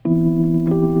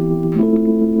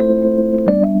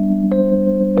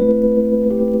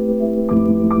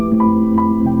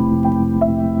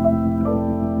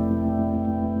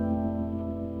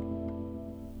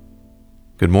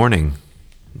Good morning.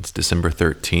 It's December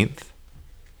 13th.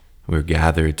 We're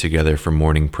gathered together for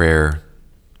morning prayer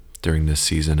during this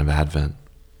season of Advent.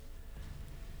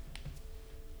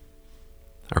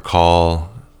 Our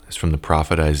call is from the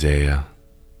prophet Isaiah.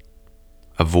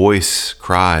 A voice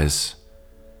cries,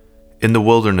 "In the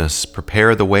wilderness,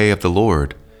 prepare the way of the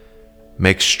Lord.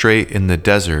 Make straight in the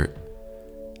desert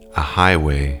a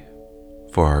highway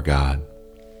for our God."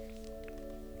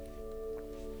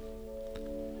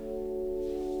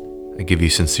 I give you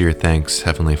sincere thanks,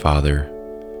 Heavenly Father,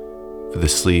 for the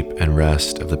sleep and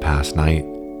rest of the past night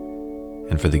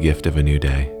and for the gift of a new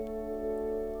day.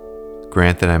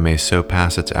 Grant that I may so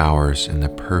pass its hours in the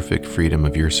perfect freedom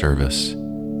of your service,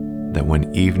 that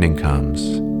when evening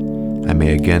comes, I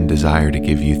may again desire to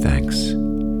give you thanks.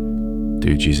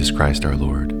 Through Jesus Christ our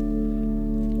Lord.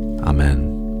 Amen.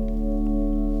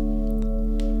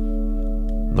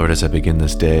 Lord, as I begin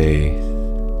this day,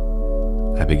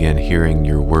 I began hearing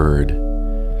your word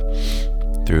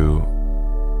through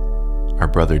our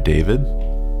brother David,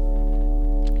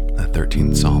 the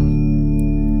 13th Psalm.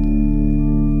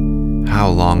 How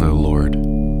long, O Lord,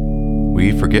 will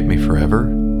you forget me forever?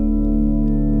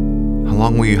 How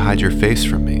long will you hide your face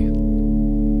from me?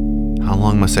 How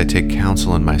long must I take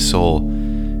counsel in my soul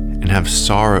and have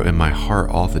sorrow in my heart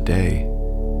all the day?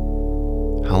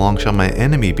 How long shall my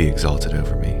enemy be exalted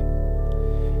over me?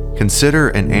 Consider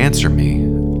and answer me,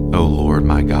 O Lord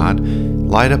my God.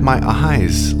 Light up my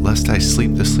eyes, lest I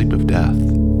sleep the sleep of death.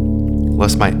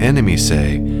 Lest my enemies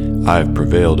say, "I have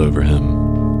prevailed over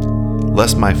him."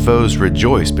 Lest my foes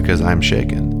rejoice because I am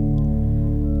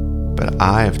shaken. But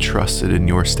I have trusted in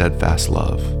your steadfast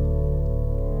love.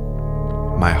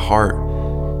 My heart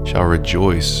shall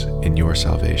rejoice in your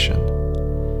salvation.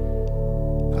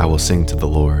 I will sing to the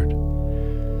Lord,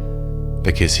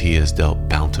 because he has dealt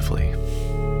bountifully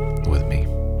with me.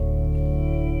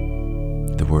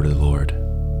 The word of the Lord.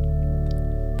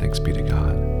 Thanks be to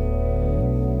God.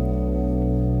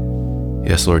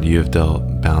 Yes, Lord, you have dealt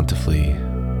bountifully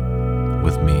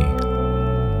with me.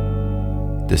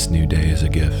 This new day is a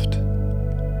gift.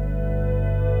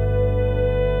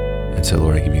 And so,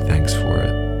 Lord, I give you thanks for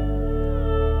it.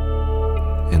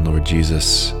 And Lord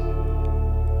Jesus,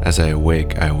 as I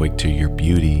awake to your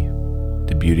beauty,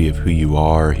 the beauty of who you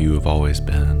are, who you have always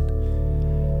been.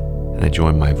 And I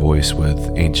join my voice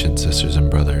with ancient sisters and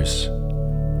brothers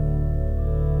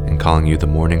in calling you the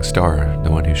morning star,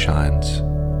 the one who shines.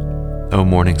 O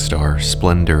morning star,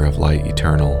 splendor of light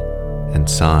eternal and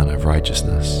sun of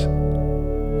righteousness,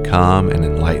 come and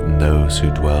enlighten those who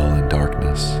dwell in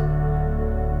darkness,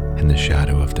 in the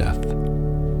shadow of death.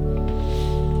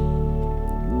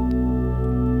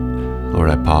 Lord,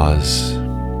 I pause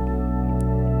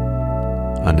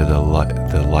under the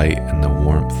light and the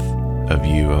warmth of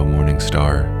you, O morning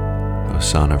star, O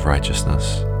sun of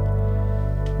righteousness.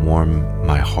 Warm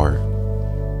my heart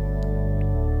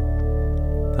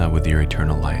with your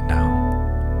eternal light now.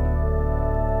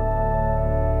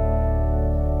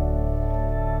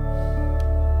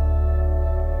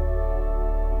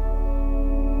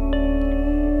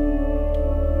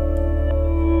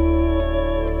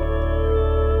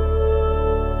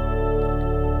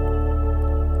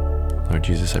 Lord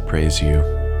Jesus, I praise you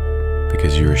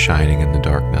because you are shining in the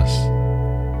darkness.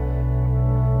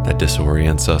 That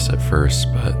disorients us at first,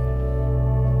 but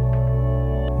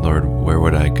Lord, where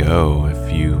would I go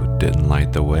if you didn't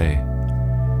light the way?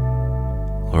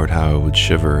 Lord, how I would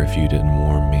shiver if you didn't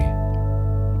warm me.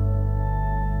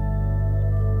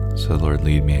 So Lord,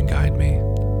 lead me and guide me,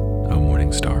 O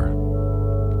morning star.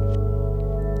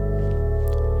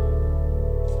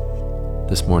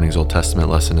 This morning's Old Testament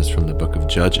lesson is from the book of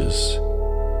Judges.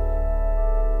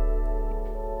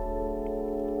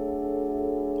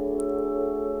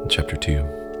 Chapter 2.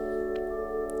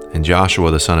 And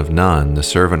Joshua the son of Nun, the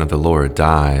servant of the Lord,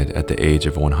 died at the age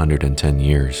of 110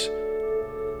 years.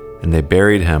 And they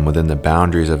buried him within the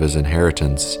boundaries of his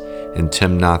inheritance in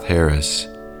Timnath-Heres,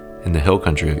 in the hill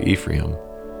country of Ephraim,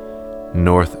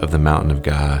 north of the mountain of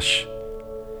Gaash.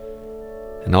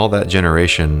 And all that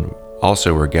generation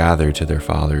also were gathered to their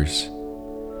fathers.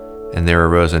 And there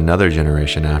arose another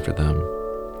generation after them,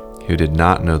 who did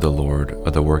not know the Lord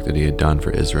or the work that he had done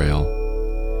for Israel.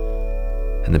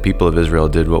 And the people of Israel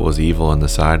did what was evil in the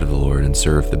sight of the Lord and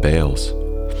served the Baals.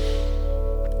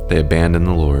 They abandoned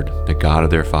the Lord, the God of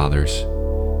their fathers,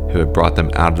 who had brought them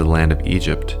out of the land of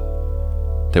Egypt.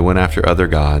 They went after other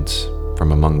gods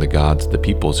from among the gods of the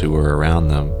peoples who were around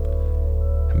them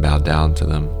and bowed down to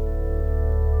them.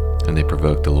 And they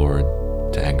provoked the Lord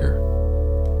to anger.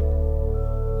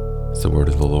 It's the word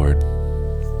of the Lord.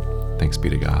 Thanks be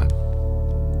to God.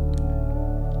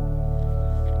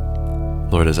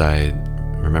 Lord, as I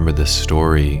remember this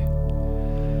story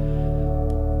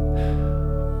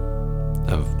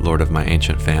of, Lord, of my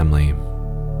ancient family.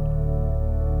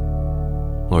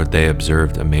 Lord, they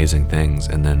observed amazing things,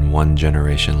 and then one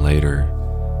generation later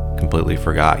completely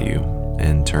forgot you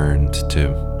and turned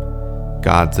to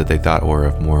gods that they thought were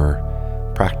of more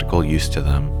practical use to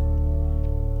them,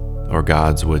 or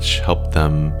gods which helped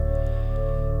them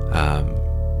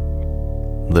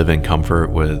live in comfort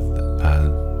with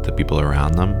the people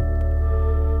around them,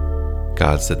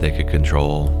 gods that they could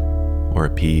control or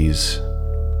appease.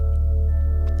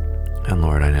 And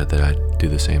Lord, I know that I do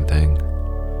the same thing.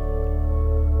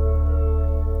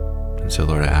 And so,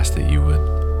 Lord, I ask that you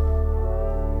would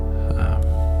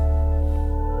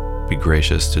be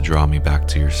gracious to draw me back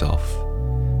to yourself,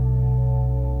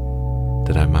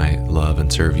 that I might love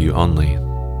and serve you only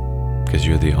because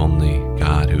you're the only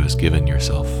God who has given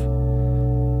yourself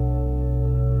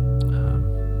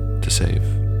to save.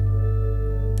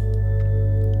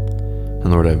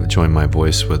 And Lord, I've joined my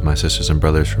voice with my sisters and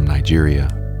brothers from Nigeria.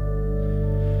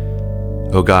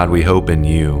 Oh God, we hope in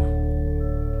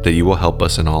you, that you will help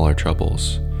us in all our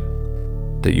troubles,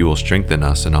 that you will strengthen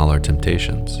us in all our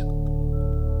temptations,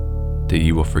 that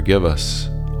you will forgive us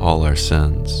all our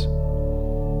sins,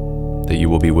 that you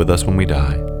will be with us when we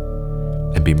die,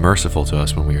 and be merciful to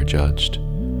us when we are judged.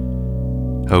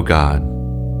 O God,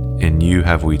 in you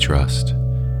have we trust.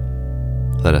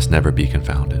 Let us never be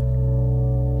confounded.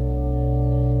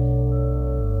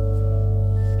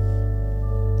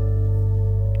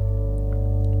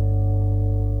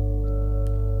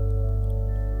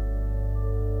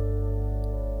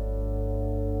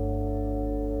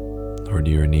 Lord,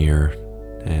 you are near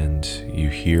and you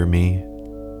hear me,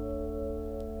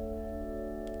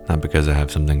 not because I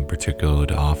have something particular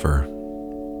to offer,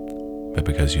 but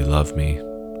because you love me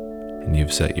and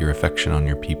you've set your affection on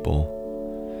your people.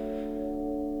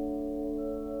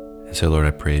 And so, Lord,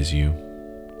 I praise you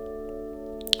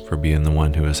for being the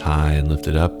one who is high and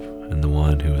lifted up, and the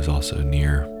one who is also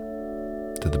near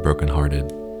to the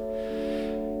brokenhearted.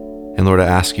 And Lord, I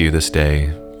ask you this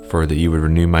day for that you would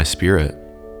renew my spirit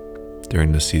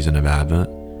during this season of Advent.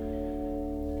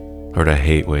 Lord, I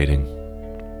hate waiting.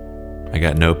 I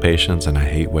got no patience and I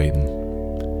hate waiting.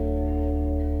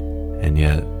 And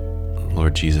yet,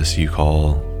 Lord Jesus, you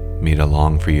call me to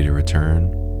long for you to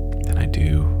return, and I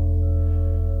do.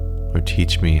 Lord,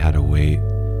 teach me how to wait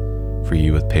for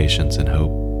you with patience and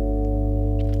hope.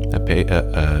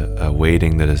 A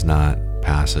waiting that is not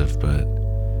passive, but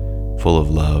full of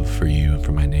love for you and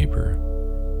for my neighbor.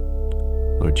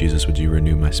 Lord Jesus, would you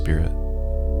renew my spirit?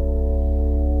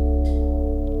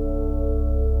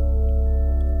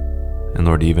 And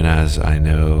Lord, even as I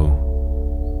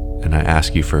know, and I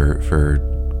ask you for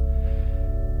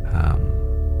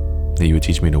that you would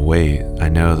teach me to wait, I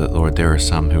know that, Lord, there are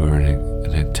some who are in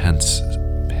an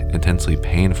intensely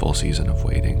painful season of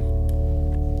waiting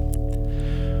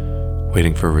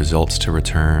for results to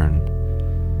return,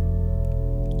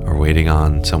 or waiting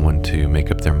on someone to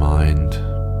make up their mind.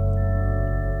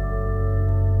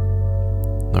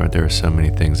 Lord, there are so many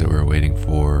things that we're waiting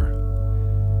for.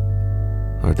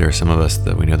 Lord, there are some of us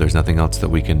that we know there's nothing else that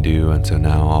we can do, and so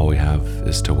now all we have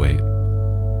is to wait.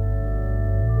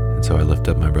 And so I lift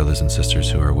up my brothers and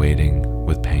sisters who are waiting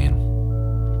with pain.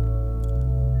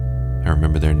 I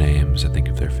remember their names, I think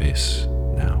of their face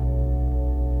now.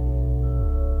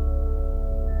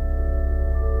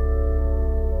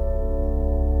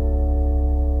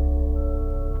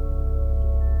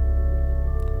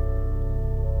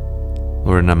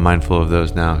 Lord, and I'm mindful of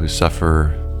those now who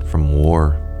suffer from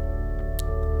war.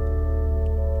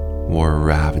 War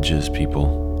ravages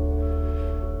people.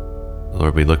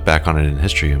 Lord, we look back on it in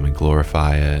history and we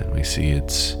glorify it, and we see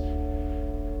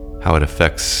how it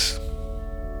affects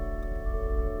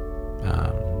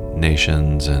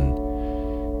nations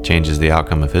and changes the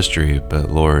outcome of history.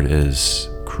 But Lord, it is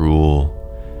cruel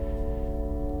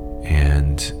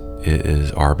and it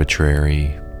is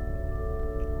arbitrary.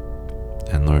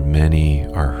 And Lord, many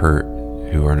are hurt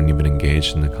who aren't even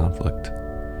engaged in the conflict.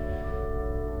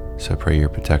 So I pray your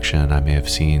protection. I may have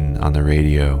seen on the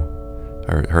radio,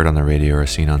 or heard on the radio, or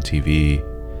seen on TV,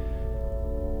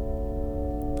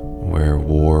 where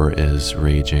war is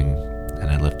raging,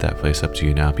 and I lift that place up to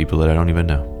you now, people that I don't even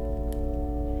know.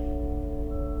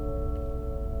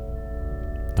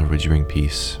 Lord, would you bring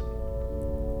peace?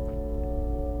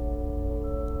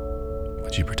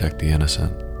 Would you protect the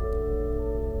innocent,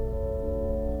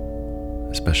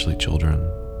 especially children?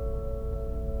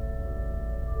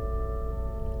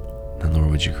 And Lord,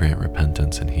 would you grant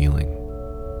repentance and healing?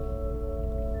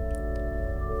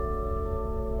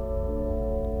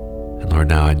 And Lord,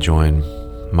 now I join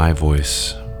my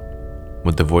voice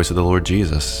with the voice of the Lord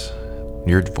Jesus,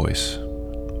 your voice,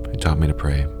 who taught me to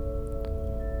pray.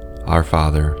 Our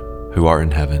Father, who art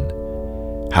in heaven,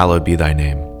 hallowed be thy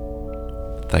name.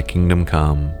 Thy kingdom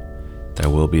come, thy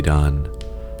will be done,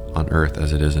 on earth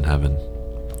as it is in heaven.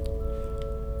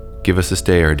 Give us this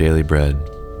day our daily bread,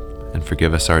 and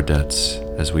forgive us our debts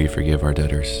as we forgive our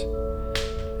debtors.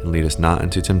 And lead us not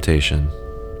into temptation,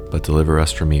 but deliver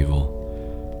us from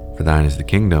evil. For thine is the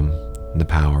kingdom, and the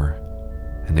power,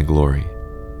 and the glory,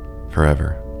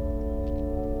 forever.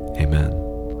 Amen.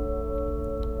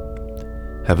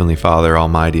 Heavenly Father,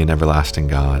 almighty and everlasting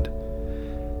God,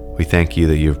 we thank you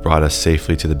that you have brought us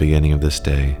safely to the beginning of this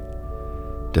day.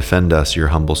 Defend us, your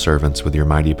humble servants, with your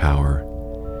mighty power,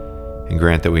 and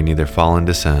grant that we neither fall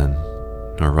into sin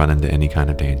nor run into any kind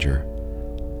of danger.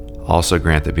 Also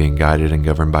grant that, being guided and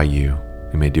governed by you,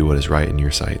 we may do what is right in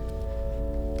your sight.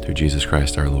 Through Jesus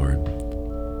Christ our Lord.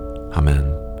 Amen.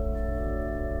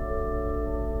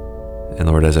 And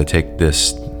Lord, as I take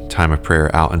this time of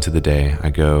prayer out into the day, I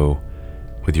go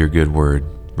with your good word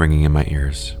ringing in my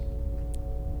ears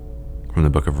from the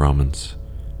book of Romans.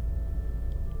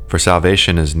 For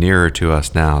salvation is nearer to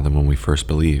us now than when we first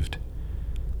believed.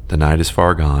 The night is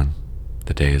far gone,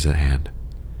 the day is at hand.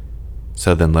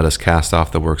 So then let us cast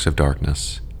off the works of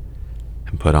darkness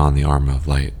and put on the armor of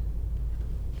light.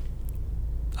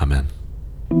 Amen.